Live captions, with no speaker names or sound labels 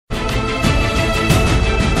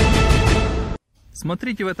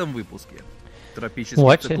Смотрите в этом выпуске.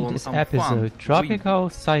 Watch in this episode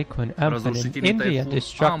Tropical Cyclone Amphan in India,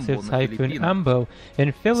 Destructive Cyclone Ambo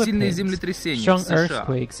in Philippines, strong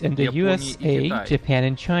earthquakes in the USA, Japan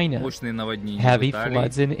and China, heavy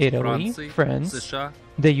floods in Italy, France,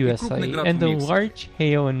 the USA, and the large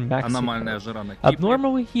hail in Mexico,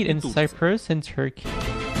 abnormal heat in Cyprus and Turkey.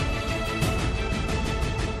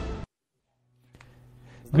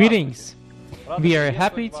 Greetings! We are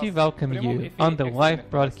happy to welcome you on the live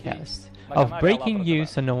broadcast of breaking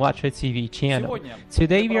news on the Allatra TV channel.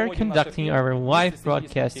 Today we are conducting our live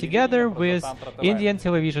broadcast together with Indian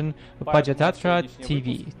television Pajatatra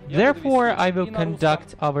TV. Therefore, I will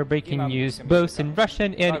conduct our breaking news both in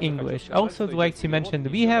Russian and English. Also, I'd like to mention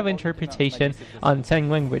that we have interpretation on 10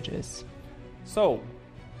 languages. So,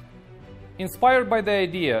 inspired by the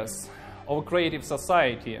ideas of a creative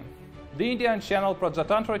society, the Indian channel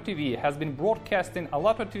Prajatantra TV has been broadcasting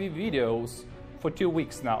Allatra TV videos for 2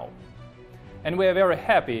 weeks now. And we are very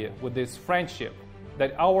happy with this friendship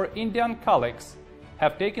that our Indian colleagues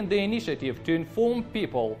have taken the initiative to inform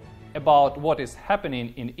people about what is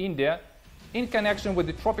happening in India in connection with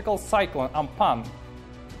the tropical cyclone Amphan.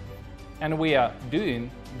 And we are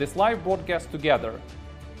doing this live broadcast together.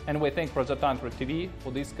 And we thank Prajatantra TV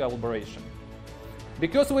for this collaboration.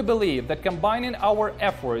 Because we believe that combining our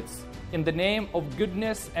efforts in the name of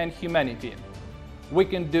goodness and humanity, we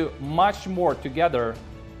can do much more together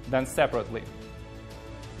than separately.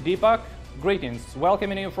 Deepak, greetings.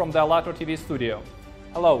 Welcoming you from the Allatra TV studio.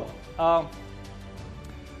 Hello.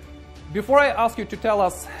 Before I ask you to tell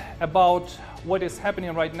us about what is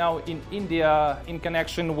happening right now in India in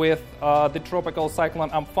connection with the tropical cyclone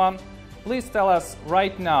Amphan, please tell us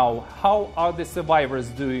right now, how are the survivors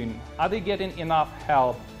doing? Are they getting enough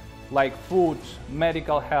help, like food,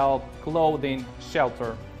 medical help, clothing,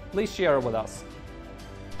 shelter? Please share with us.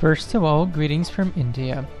 First of all, greetings from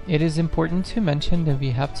India. It is important to mention that we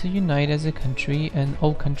have to unite as a country and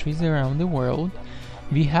all countries around the world.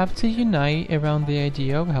 We have to unite around the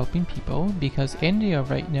idea of helping people because India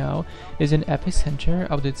right now is an epicenter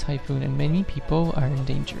of the typhoon and many people are in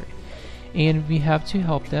danger. And we have to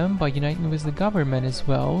help them by uniting with the government as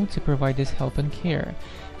well to provide this help and care.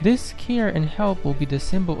 This care and help will be the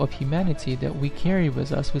symbol of humanity that we carry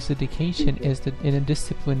with us with dedication in a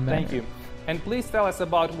disciplined manner. Thank you. And please tell us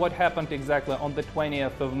about what happened exactly on the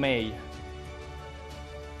 20th of May.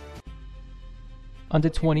 On the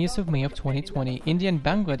 20th of May of 2020, India and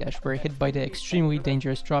Bangladesh were hit by the extremely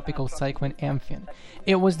dangerous tropical cyclone Amphan.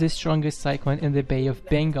 It was the strongest cyclone in the Bay of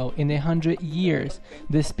Bengal in 100 years.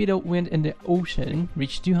 The speed of wind in the ocean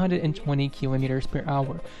reached 220 kilometers per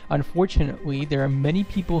hour. Unfortunately, there are many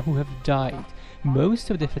people who have died. Most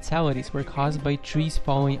of the fatalities were caused by trees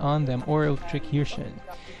falling on them or electrocution.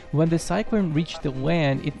 When the cyclone reached the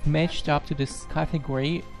land, it matched up to this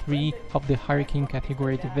category 3 of the hurricane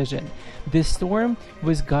category division. This storm,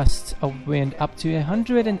 with gusts of wind up to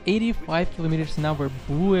 185 kilometers an hour,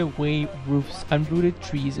 blew away roofs, uprooted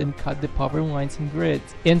trees, and cut the power lines and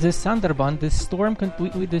grids. In the Sundarban, this storm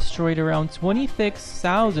completely destroyed around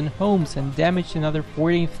 26,000 homes and damaged another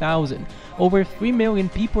 40,000. Over 3 million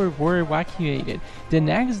people were evacuated. The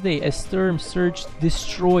next day, a storm surge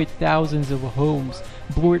destroyed thousands of homes,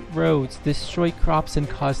 blurred roads, destroyed crops, and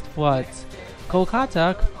caused floods.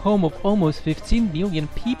 Kolkata, home of almost 15 million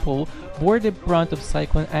people, bore the brunt of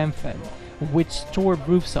Cyclone Amphan, which tore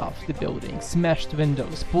roofs off the buildings, smashed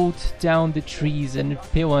windows, pulled down the trees and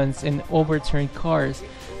pylons, and overturned cars.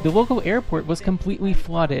 The local airport was completely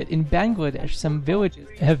flooded. In Bangladesh, some villages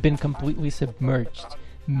have been completely submerged.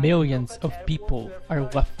 Millions of people are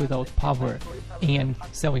left without power and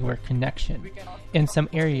cellular connection. In some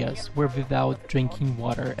areas were without drinking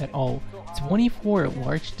water at all. 24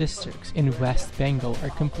 large districts in West Bengal are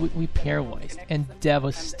completely paralyzed and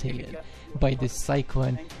devastated by this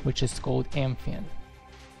cyclone, which is called Amphan.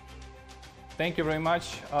 Thank you very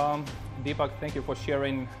much, Deepak. Thank you for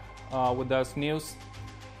sharing with us news.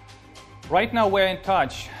 Right now we're in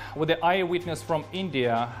touch with the eyewitness from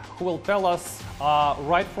India who will tell us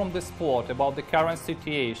right from the spot about the current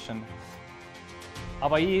situation.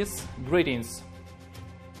 Avais, greetings.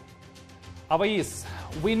 Avais,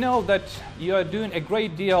 we know that you are doing a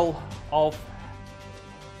great deal of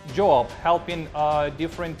job helping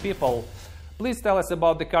different people. Please tell us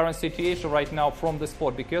about the current situation right now from the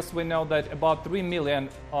spot, because we know that about 3 million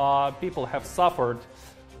people have suffered.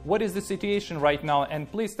 What is the situation right now?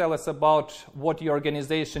 And please tell us about what your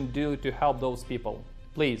organization do to help those people.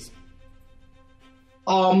 Please.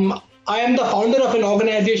 I am the founder of an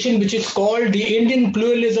organization which is called the Indian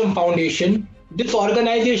Pluralism Foundation. This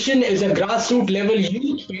organization is a grassroots level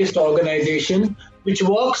youth-based organization which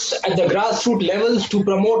works at the grassroots levels to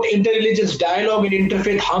promote interreligious dialogue and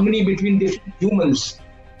interfaith harmony between different humans.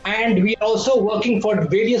 And we are also working for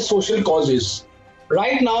various social causes.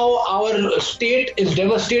 Right now, our state is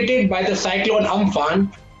devastated by the cyclone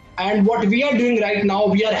Amphan. And what we are doing right now,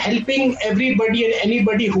 we are helping everybody and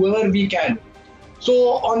anybody, whoever we can. So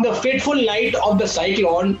on the fateful night of the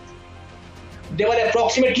cyclone, there were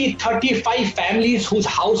approximately 35 families whose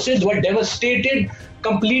houses were devastated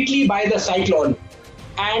completely by the cyclone.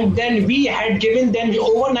 And then we had given them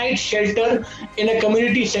overnight shelter in a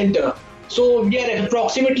community center. So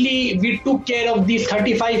we took care of these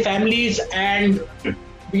 35 families, and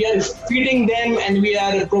we are feeding them and we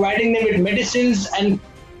are providing them with medicines and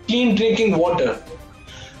clean drinking water.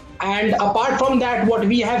 And apart from that, what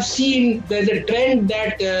we have seen, there's a trend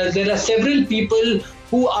that there are several people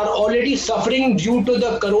who are already suffering due to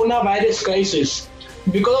the coronavirus crisis.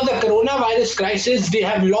 Because of the coronavirus crisis, they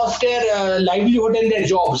have lost their livelihood and their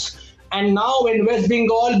jobs. And now in West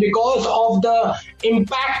Bengal, because of the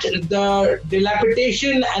impact, the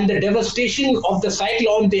dilapidation and the devastation of the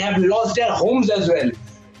cyclone, they have lost their homes as well.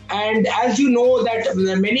 And as you know that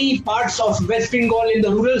many parts of West Bengal in the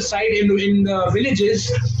rural side, in the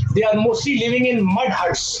villages, they are mostly living in mud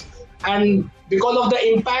huts. And because of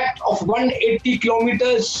the impact of 180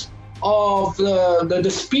 kilometers of the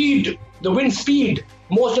speed, the wind speed,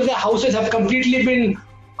 most of the houses have completely been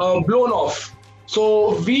blown off.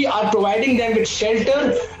 So we are providing them with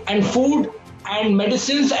shelter and food and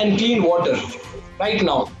medicines and clean water right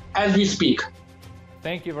now as we speak.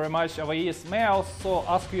 Thank you very much, Avais. May I also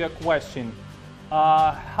ask you a question?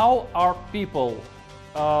 How are people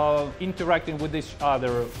interacting with each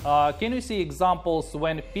other? Can you see examples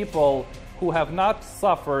when people who have not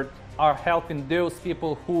suffered are helping those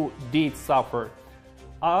people who did suffer?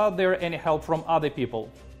 Are there any help from other people?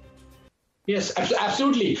 Yes,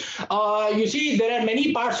 absolutely. You see, there are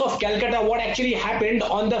many parts of Calcutta. What actually happened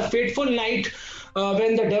on the fateful night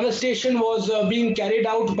when the devastation was being carried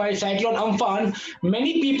out by Cyclone Amphan,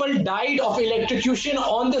 many people died of electrocution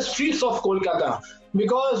on the streets of Kolkata.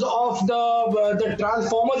 Because of the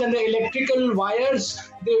transformers and the electrical wires,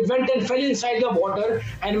 they went and fell inside the water,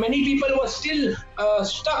 and many people were still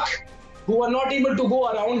stuck, who were not able to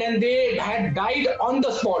go around, and they had died on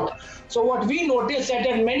the spot. So what we noticed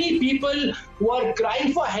that many people were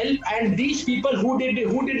crying for help, and these people who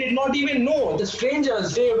did not even know, the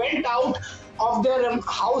strangers, they went out of their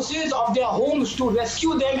houses, of their homes to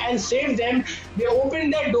rescue them and save them. They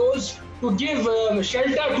opened their doors to give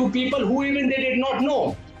shelter to people who even they did not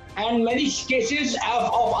know. And many cases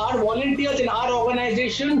of our volunteers in our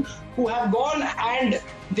organization who have gone and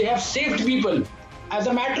they have saved people. As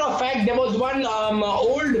a matter of fact, there was one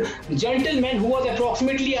old gentleman who was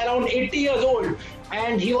approximately around 80 years old,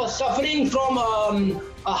 and he was suffering from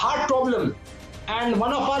a heart problem. And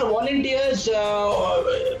one of our volunteers,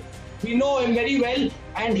 we know him very well,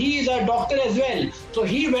 and he is a doctor as well. So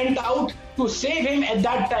he went out to save him at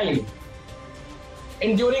that time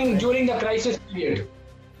and during the crisis period.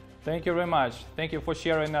 Thank you very much. Thank you for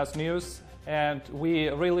sharing us news, and we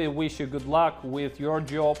really wish you good luck with your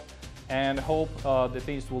job and hope the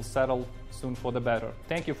things will settle soon for the better.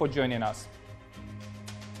 Thank you for joining us.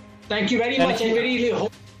 Thank you very much, and really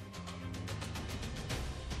hope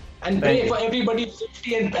and pray for everybody's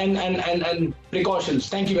safety and precautions.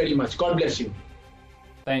 Thank you very much. God bless you.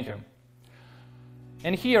 Thank you.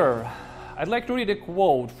 And here, I'd like to read a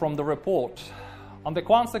quote from the report on the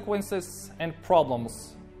consequences and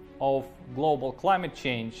problems of global climate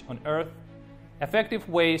change on Earth, effective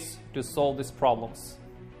ways to solve these problems.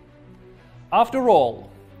 After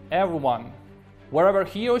all, everyone, wherever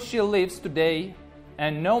he or she lives today,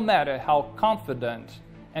 and no matter how confident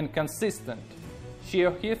and consistent she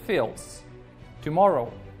or he feels,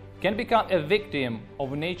 tomorrow can become a victim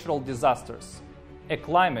of natural disasters, a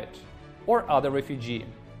climate, or other refugee.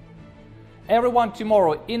 Everyone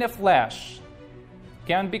tomorrow in a flash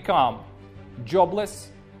can become jobless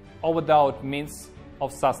or without means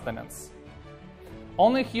of sustenance.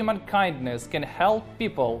 Only human kindness can help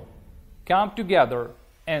people come together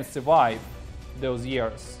and survive those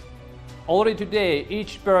years. Already today,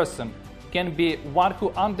 each person can be one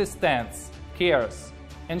who understands, cares,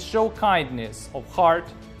 and show kindness of heart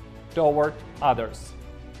toward others.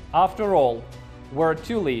 After all, where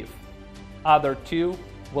two live, other two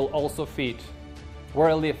will also feed.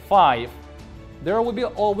 Where live 5, there will be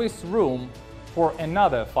always room for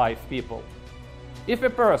another 5 people. If a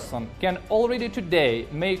person can already today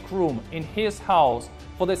make room in his house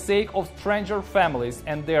for the sake of stranger families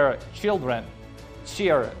and their children,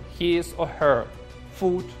 share his or her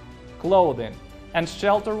food, clothing, and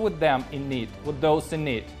shelter with them in need, with those in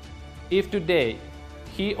need. If today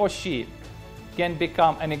he or she can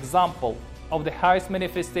become an example of the highest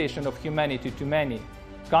manifestation of humanity to many,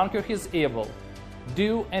 conquer his evil,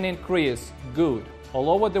 do and increase good all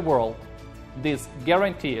over the world, this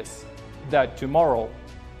guarantees that tomorrow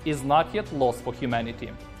is not yet lost for humanity.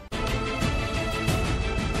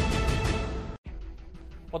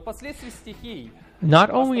 Not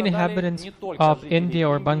only inhabitants of India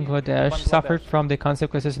or Bangladesh suffered from the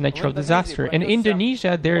consequences of natural disaster. In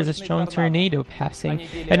Indonesia, there is a strong tornado passing,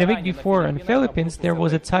 and a week before in the Philippines, there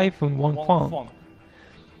was a typhoon Wangfang.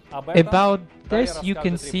 About this, you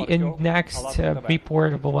can see in next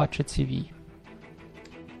report of Allatra TV.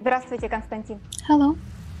 Hello.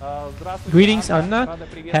 Greetings, Anna.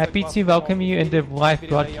 Happy to welcome you in the live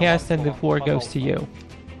broadcast, and the floor goes to you.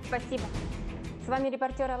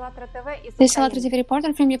 This is Allatra TV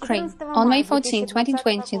reporter from Ukraine. On May 14,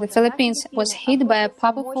 2020, the Philippines was hit by a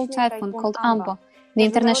powerful typhoon called Ambo, the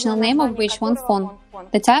international name of which Wangfang.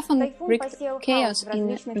 The typhoon wreaked chaos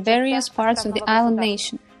in various parts of the island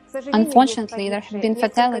nation. Unfortunately, there have been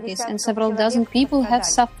fatalities and several dozen people have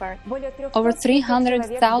suffered. Over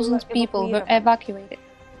 300,000 people were evacuated.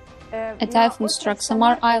 A typhoon struck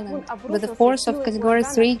Samar Island with the force of Category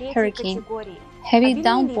 3 hurricane. Heavy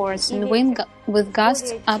downpours and wind with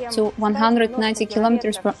gusts up to 190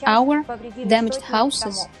 km per hour damaged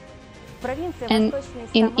houses, and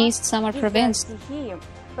in East Samar province,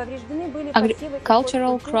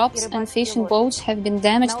 agricultural crops and fishing boats have been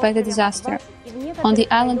damaged by the disaster. On the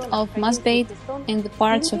island of Masbate, in the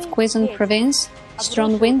parts of Quezon province,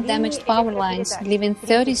 strong wind damaged power lines, leaving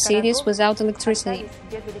 30 cities without electricity.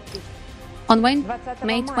 On May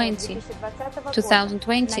 20,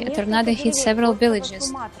 2020, a tornado hit several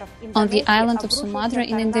villages on the island of Sumatra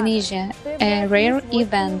in Indonesia, a rare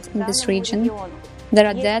event in this region. There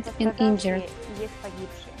are dead and injured.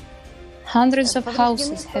 Hundreds of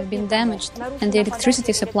houses have been damaged and the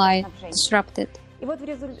electricity supply disrupted.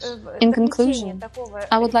 In conclusion,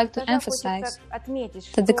 I would like to emphasize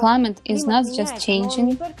that the climate is not just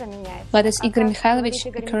changing, but as Igor Mikhailovich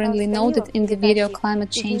currently noted in the video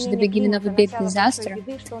Climate Change at the Beginning of a Big Disaster,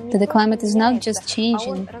 that the climate is not just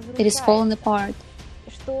changing, it is falling apart,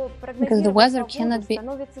 because the weather cannot be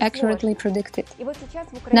accurately predicted.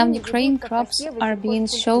 Now in Ukraine, crops are being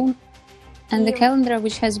shown, and the calendar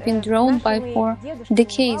which has been drawn for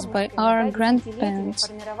decades by our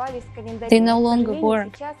grandparents, they no longer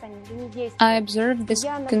work. I observed this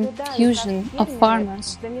confusion of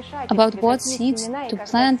farmers about what seeds to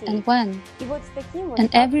plant and when, and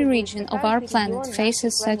every region of our planet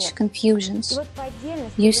faces such confusions.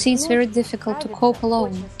 You see, it's very difficult to cope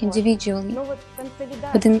alone, individually,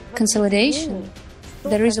 but in consolidation,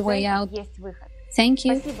 there is a way out. Thank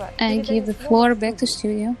you. I give the floor back to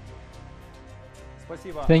studio.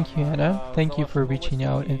 Thank you, Anna. Thank you for reaching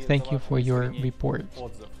out, and thank you for your report.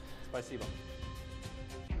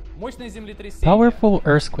 Powerful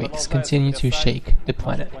earthquakes continue to shake the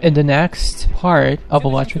planet. In the next part of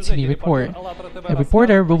Allatra TV report, a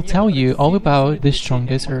reporter will tell you all about the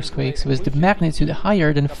strongest earthquakes with the magnitude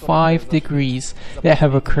higher than 5 degrees that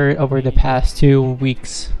have occurred over the past 2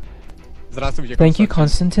 weeks. Thank you,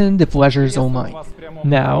 Konstantin. The pleasure is all mine.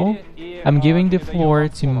 Now, I'm giving the floor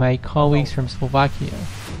to my colleagues from Slovakia.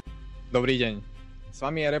 Dobrý deň. S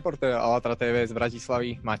vami je reportér Allatra TV z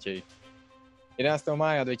Bratislavy Matej. 11.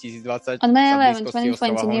 mája 2020 On May 11,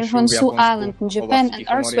 2020, near Honshu Island in Japan, an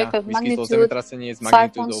earthquake of magnitude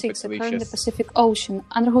 5.6 occurred in the Pacific Ocean.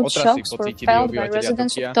 Underhood shocks were felt by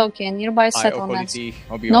residents of Tokyo and nearby settlements.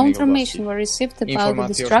 No information were received about the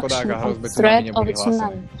destruction or threat of a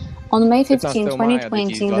tsunami. On May 15,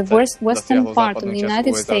 2020, in the western part of the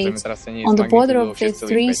United States, on the border of the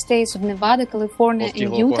 3 states of Nevada, California,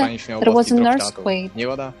 and Utah, there was an earthquake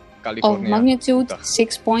of magnitude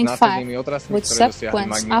 6.5, with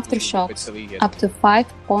subsequent aftershocks up to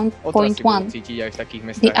 5.1.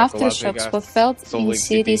 The aftershocks were felt in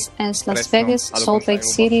cities as Las Vegas, Salt Lake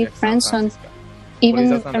City, Branson.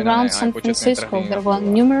 Even around San Francisco, there were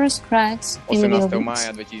numerous cracks in the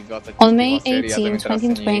buildings. On May 18,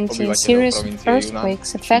 2020, serious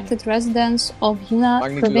earthquakes affected residents of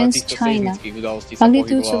Yunnan Province, China.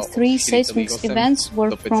 Magnitudes of 3 seismic events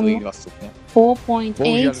were from 4.8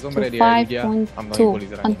 to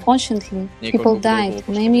 5.2. Unfortunately, people died,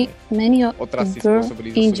 many were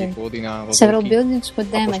injured. Several buildings were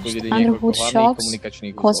damaged. Underhood shocks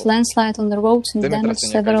caused landslide on the roads and damaged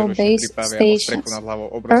several base stations.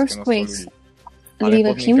 Earthquakes leave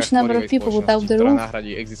a huge number of people without the roof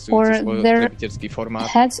or their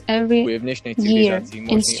heads every year,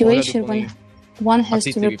 in a situation when one has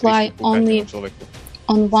to rely only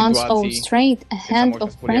on one's own strait, a hand of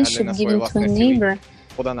friendship given to a neighbor,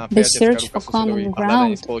 the search for common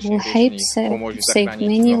ground will help save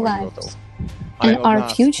many lives. And our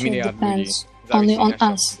future depends only on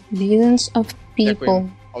us, billions of people.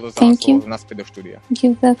 Thank you.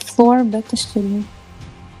 Give the floor back to studio.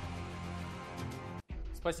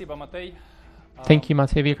 Thank you,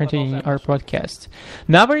 Matej. We are continuing our broadcast.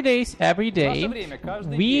 Nowadays, every day,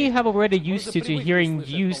 we have already used to hearing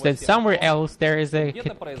news that somewhere else there is a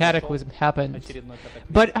cataclysm happened.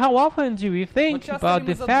 But how often do we think about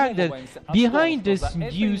the fact that behind this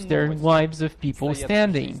news there are lives of people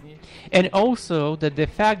standing? And also that the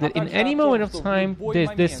fact that in any moment of time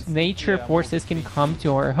this nature forces can come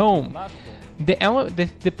to our home. The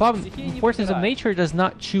forces of nature does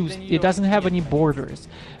not choose, it doesn't have any borders.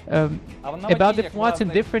 About the floods in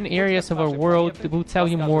different areas of our world, we'll tell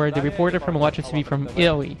you more. The reporter from Alatra TV from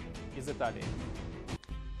Italy.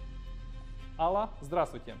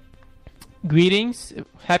 Greetings,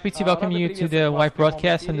 happy to welcome you to the live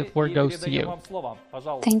broadcast, and the floor goes to you.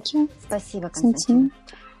 Thank you. Continue.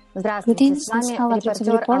 Greetings, this is Alatra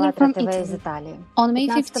TV reporter from Italy. On May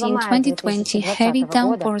 15, 2020, heavy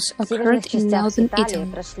downpours occurred in northern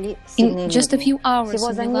Italy. In just a few hours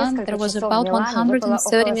in Milan, there was about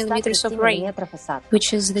 130 millimeters of rain,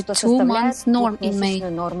 which is the 2-month norm in May.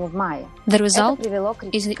 The result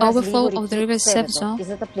is the overflow of the river Sevzo,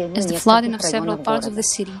 as the flooding of several parts of the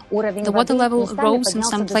city. The water level rose in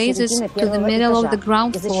some places to the middle of the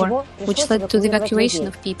ground floor, which led to the evacuation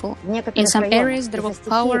of people. In some areas, there were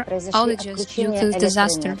power outages due to the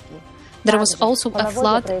disaster. There was also a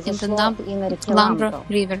flood in the Lambro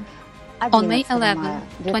River. On May 11,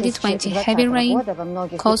 2020, heavy rain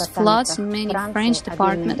caused floods in many French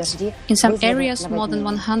departments. In some areas, more than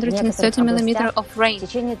 130 millimeters of rain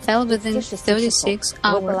fell within 36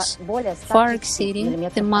 hours, far exceeding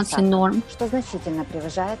the monthly norm.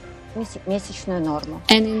 And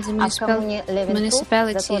in the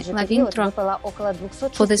municipality Lavintro,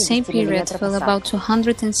 for the same period, fell about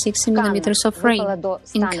 260 millimeters of rain.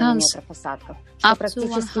 In Cannes, up to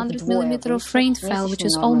 100 millimeters of rain fell, which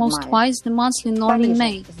is almost twice the monthly norm in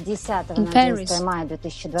May. In Paris,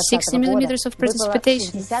 60 millimeters of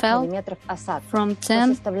precipitation fell from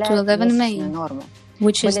 10 to 11 May,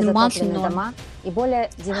 which is the monthly norm.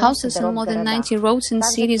 Houses and more than 90 roads in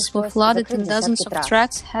cities were flooded and dozens of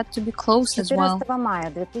tracks had to be closed as well.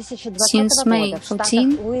 Since May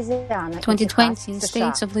 14, 2020, in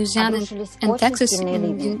states of Louisiana and Texas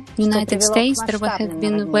in the United States, there have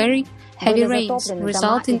been very heavy rains,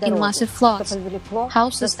 resulting in massive floods.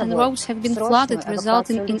 Houses and roads have been flooded,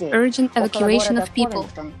 resulting in urgent evacuation of people.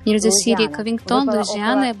 Near the city of Covington,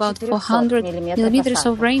 Louisiana, about 400 millimeters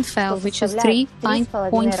of rain fell, which is 3.5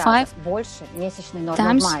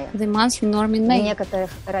 times the monthly norm in May.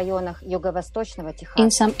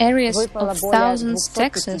 In some areas of thousands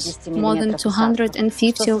Texas, more than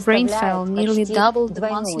 250 of rain fell, nearly double the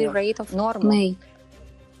monthly rate of May.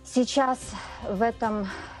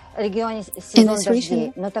 In this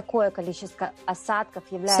region,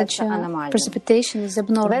 such precipitation is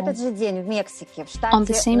abnormal. On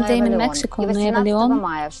the same day in Mexico, Nuevo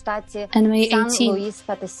León, and May 18,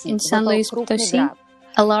 in San Luis Potosí,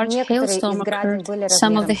 a large hailstorm occurred.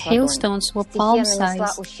 Some of the hailstones were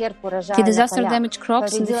palm-sized. The disaster damaged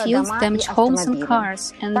crops in the fields, damaged homes and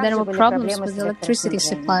cars, and there were problems with the electricity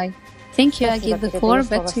supply. Thank you. I give the floor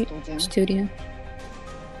back to studio.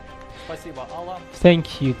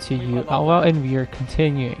 Thank you to you, Allah, and we are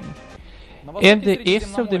continuing. In the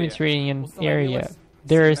east of the Mediterranean area,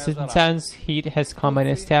 there is intense heat has come and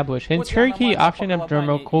established. In Turkey, after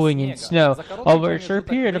abnormal cooling in snow, over a short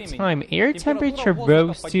period of time, air temperature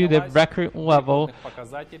rose to the record level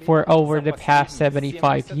for over the past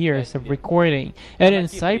 75 years of recording. And in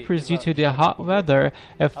Cyprus, due to the hot weather,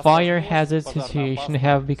 a fire hazard situation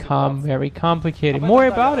have become very complicated. More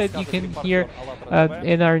about it you can hear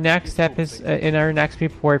in our next in our next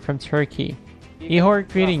report from Turkey.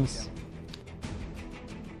 Ihor, greetings.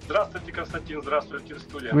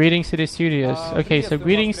 Greetings to the studios. Okay, so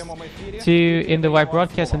greetings to in the live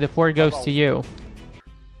broadcast, and the floor goes to you.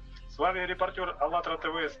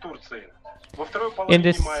 In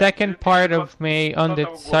the second part of May, on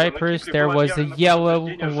the Cyprus, there was a yellow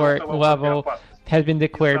alert level has been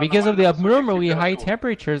declared. Because of the abnormally high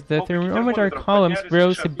temperatures, the thermometer columns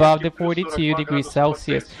rose above the 42 degrees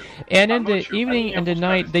Celsius. And in the evening and the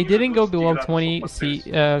night, they didn't go below 20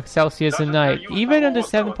 Celsius a night. Even in the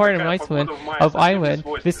southern part of Iceland,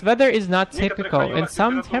 this weather is not typical, and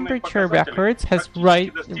some temperature records has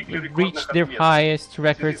reached their highest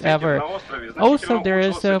records ever. Also, there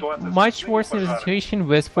is a much worse situation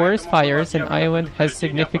with forest fires, and Ireland has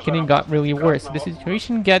significantly got really worse. The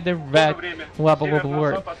situation get the red level of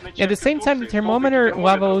alert. At the same time, the thermometer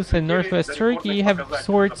levels in northwest Turkey have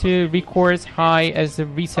soared to records high as the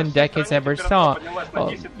recent decades ever saw.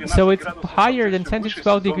 So it's higher than 10 to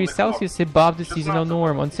 12 degrees Celsius above the seasonal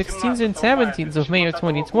norm. On 16th and 17th of May of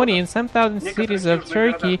 2020, in some thousand cities of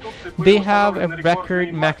Turkey, they have a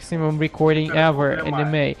record maximum recording ever in the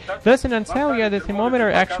May. Thus, in Antalya, the thermometer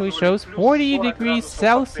actually shows 40 degrees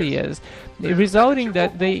Celsius, resulting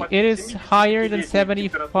that it is higher than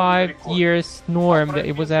 75 years norm that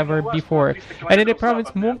it was ever before. And in the province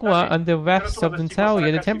Mugla on the west of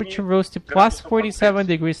Antalya, the temperature rose to plus 47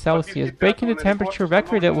 degrees Celsius, breaking the temperature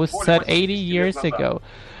record that was set 80 years ago.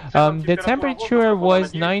 The temperature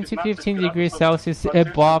was 9 to 15 degrees Celsius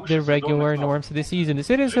above the regular norms of the season. The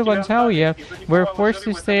citizens of Antalya were forced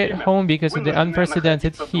to stay at home because of the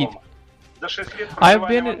unprecedented heat. I've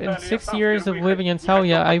been in 6 years of living in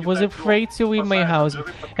Antalya. I was afraid to leave my house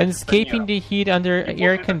and escaping the heat under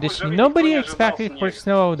air conditioning. Nobody expected for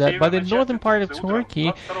snow that, but in the northern part of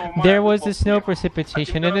Turkey, there was the snow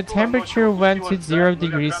precipitation and the temperature went to 0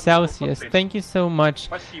 degrees Celsius. Thank you so much.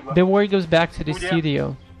 The word goes back to the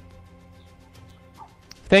studio.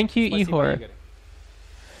 Thank you, Ihor.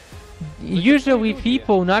 Usually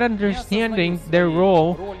people not understanding their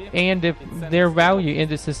role and their value in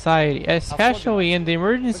the society, especially in the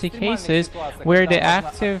emergency cases where the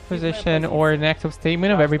active position or an active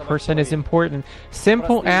statement of every person is important.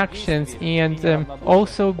 Simple actions and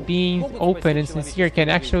also being open and sincere can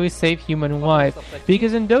actually save human life,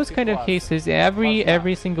 because in those kind of cases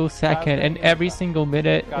every single second and every single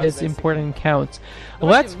minute is important and counts.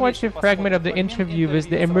 Let's watch a fragment of the interview with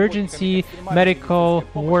the emergency medical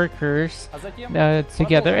workers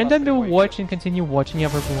together, and then we'll watch and continue watching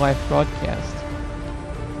our live broadcast.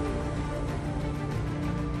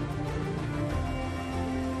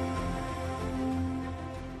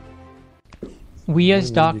 We as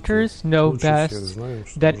doctors know best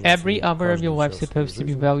that every hour of your life is supposed to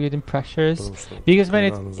be valued and precious, because when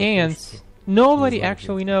it ends, nobody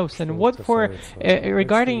actually knows. And what for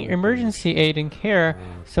regarding emergency aid and care,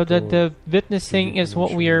 so that the witnessing is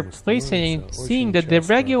what we are placing, seeing that the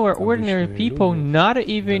regular ordinary people not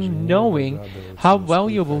even knowing how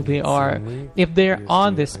valuable they are if they're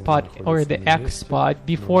on the spot or the X spot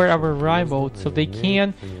before our arrival, so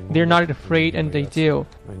they're not afraid, and they do.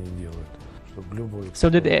 So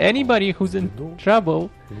that anybody who's in trouble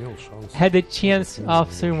had a chance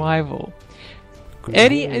of survival.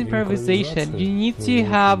 Any improvisation, you need to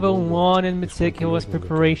have a long and meticulous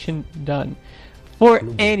preparation done. For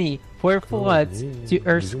floods, to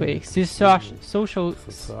earthquakes, to social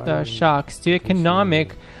shocks, to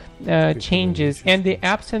economic changes, and the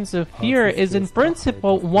absence of fear is in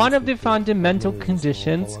principle one of the fundamental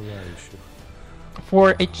conditions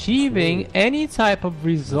for achieving any type of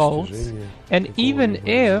results, and even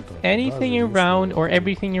if anything around or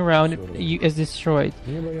everything around you is destroyed.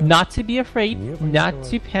 Not to be afraid, not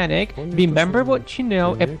to panic, remember what you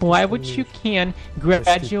know, apply what you can,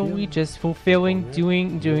 gradually just fulfilling,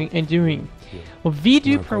 doing. We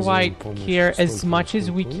do provide care as much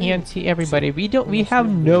as we can to everybody. We have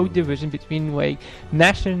no division between like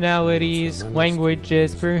nationalities,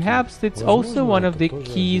 languages. Perhaps that's also one of the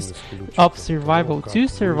keys of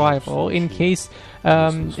survival in case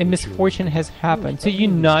a misfortune has happened. To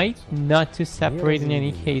unite, not to separate in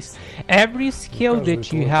any case. Every skill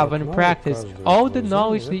that you have and practice, all the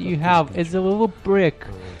knowledge that you have is a little brick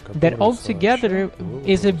that all together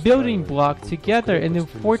is a building block together in a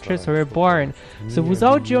fortress or a barn. So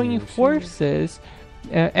without joining forces,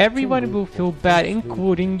 everyone will feel bad,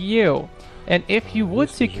 including you. And if you would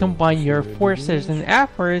to combine your forces and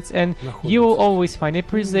efforts, and you will always find a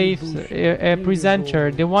presenter,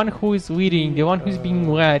 the one who is leading, the one who's being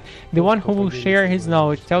led, the one who will share his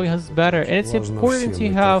knowledge, tell you how's better. And it's important to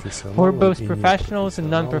have for both professionals and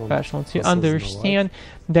non-professionals to understand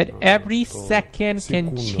that every second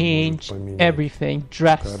can change everything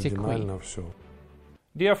drastically.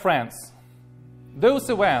 Dear friends, those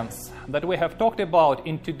events that we have talked about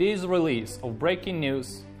in today's release of Breaking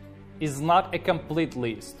News is not a complete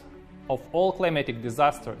list of all climatic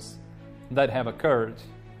disasters that have occurred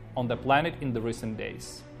on the planet in the recent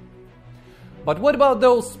days. But what about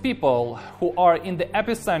those people who are in the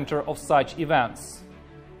epicenter of such events?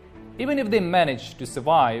 Even if they managed to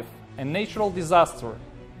survive a natural disaster,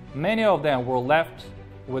 many of them were left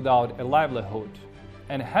without a livelihood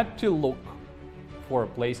and had to look for a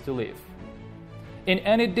place to live. In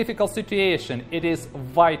any difficult situation, it is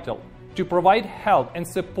vital to provide help and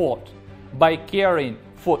support by caring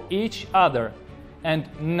for each other and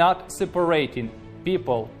not separating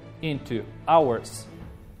people into ours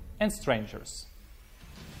and strangers.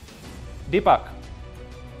 Deepak,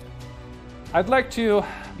 I'd like to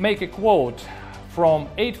make a quote from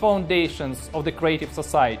 8 Foundations of the Creative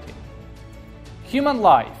Society. Human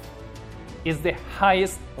life is the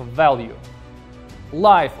highest value.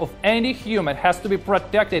 Life of any human has to be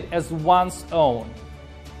protected as one's own.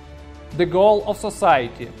 The goal of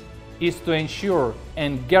society is to ensure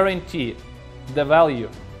and guarantee the value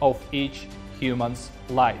of each human's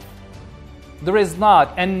life. There is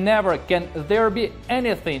not and never can there be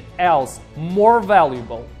anything else more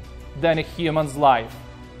valuable than a human's life.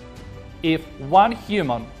 If one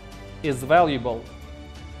human is valuable,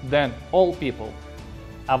 then all people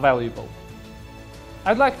are valuable.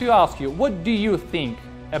 I'd like to ask you, what do you think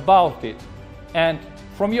about it? And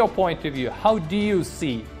from your point of view, how do you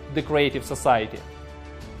see the Creative Society?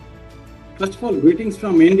 First of all, greetings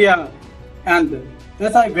from India. And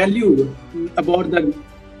as I value about the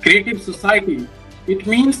Creative Society, it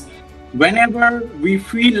means whenever we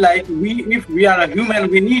feel like if we are a human,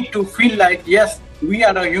 we need to feel like, yes, we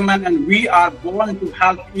are a human and we are born to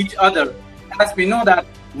help each other. As we know that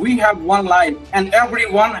we have one life and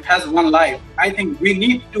everyone has one life. I think we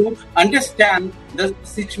need to understand the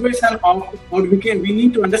situation of, we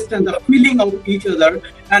need to understand the feeling of each other,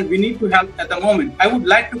 and we need to help at the moment. I would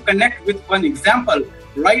like to connect with one example.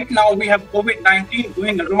 Right now we have COVID-19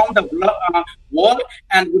 going around the world,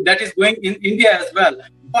 and that is going in India as well.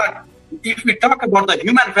 But if we talk about the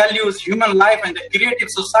human values, human life, and the creative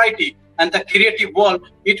society and the creative world,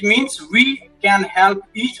 it means we can help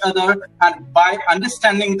each other and by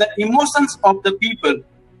understanding the emotions of the people.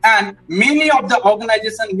 And many of the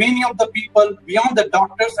organizations, many of the people beyond the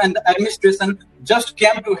doctors and the administration just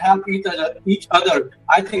came to help each other.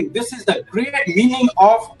 I think this is the great meaning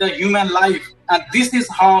of the human life. And this is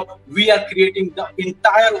how we are creating the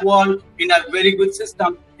entire world in a very good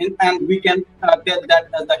system. And we can get that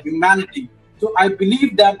as the humanity. So I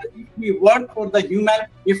believe that if we work for the human,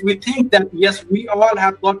 if we think that, yes, we all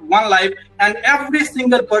have got one life and every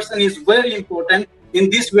single person is very important, in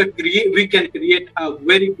this way, we can create a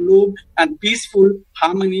very globe and peaceful,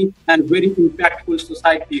 harmony, and very impactful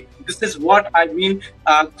society. This is what I mean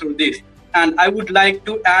through this. And I would like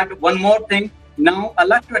to add one more thing. Now,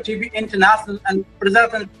 Alatra TV International and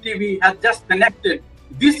Prajatantara TV have just connected.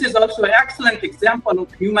 This is also an excellent example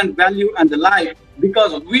of human value and the life,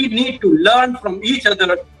 because we need to learn from each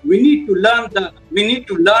other. We need to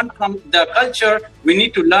learn from the culture. We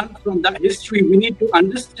need to learn from the history. We need to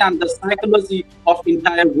understand the psychology of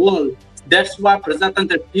entire world. That's why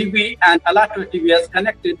Prajatantara TV and Alatra TV has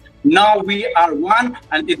connected. Now we are one,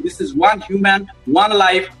 and this is one human, one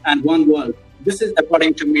life, and one world. This is,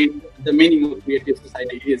 according to me, the meaning of Creative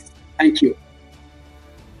Society is. Thank you.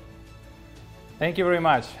 Thank you very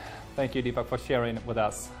much. Thank you, Deepak, for sharing with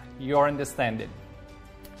us your understanding.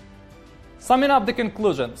 Summing up the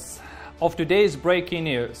conclusions of today's breaking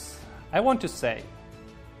news, I want to say,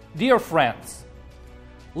 dear friends,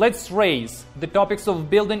 let's raise the topics of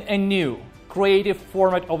building a new, creative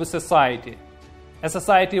format of a society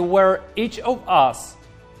where each of us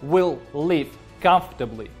will live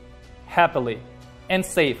comfortably, happily, and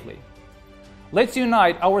safely. Let's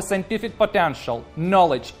unite our scientific potential,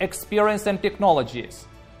 knowledge, experience, and technologies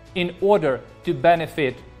in order to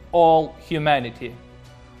benefit all humanity.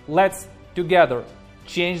 Let's together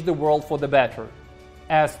change the world for the better,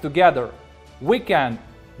 as together we can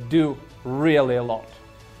do really a lot.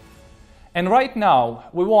 And right now,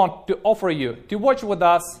 we want to offer you to watch with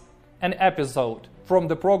us an episode from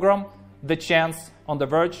the program The Chance on the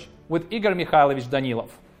Verge with Igor Mikhailovich Danilov.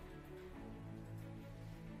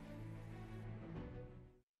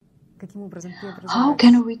 How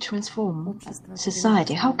can we transform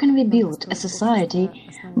society? How can we build a society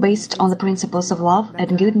based on the principles of love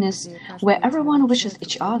and goodness, where everyone wishes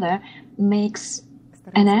each other, makes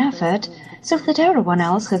an effort, so that everyone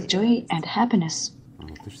else has joy and happiness?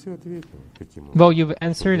 Well, you've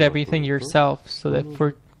answered everything yourself, so that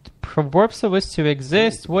for Warpservice to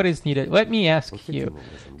exist, what is needed? Let me ask you.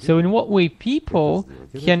 So in what way people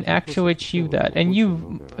can actually achieve that?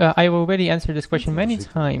 And I've already answered this question many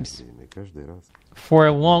times, for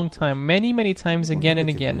a long time, many times, again and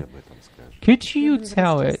again. Could you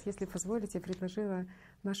tell it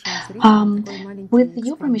With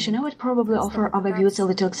your permission, I would probably offer our viewers a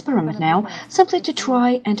little experiment now, simply to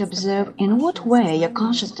try and observe in what way your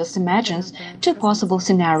consciousness imagines two possible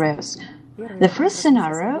scenarios. The first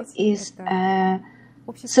scenario is a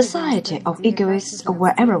society of egoists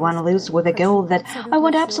where everyone lives with a goal that I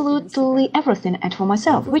want absolutely everything and for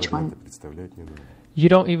myself. Which one? You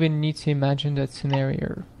don't even need to imagine that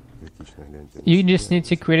scenario. You just need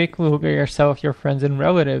to critically look at yourself, your friends and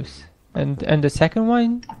relatives. And the second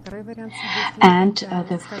one? And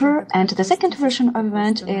the second version of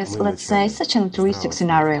event is, let's say, such an altruistic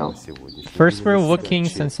scenario. First, we're looking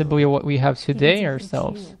sensibly at what we have today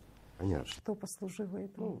ourselves.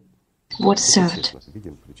 What served?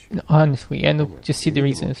 Honestly, and to see the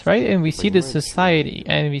reasons, right? And we see the society,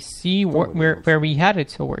 and we see where we headed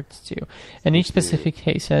towards to. In each specific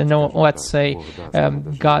case, and let's say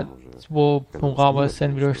God will allow us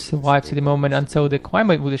and we'll survive to the moment until the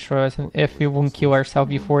climate will destroy us, and if we won't kill ourselves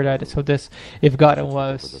before that. So this, if God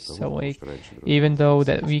allows, so like, even though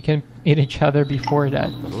that we can eat each other before that.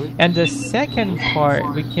 And the second part,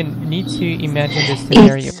 we can need to imagine this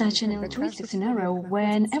scenario. It's such an altruistic scenario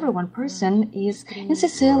when every one person is in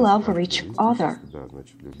sincere love for each other.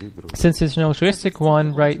 Since it's an altruistic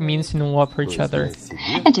one, right, means in love for each other.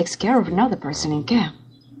 And takes care of another person in care.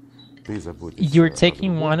 You're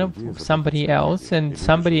taking one of somebody else, and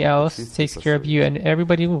somebody else takes care of you, and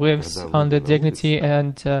everybody lives on the dignity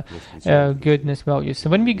and goodness values. So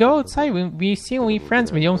when we go outside, we see only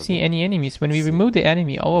friends. We don't see any enemies. When we remove the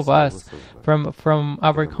enemy, all of us, from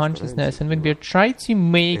our consciousness, and when we try to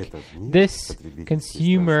make this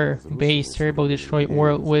consumer-based, terrible, destroyed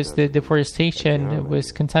world with the deforestation,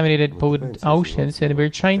 with contaminated, polluted oceans, and we're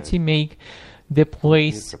trying to make the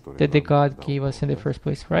place that the God gave us in the first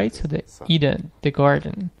place, right? So the Eden, the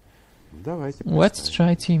garden. Let's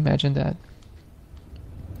try to imagine that.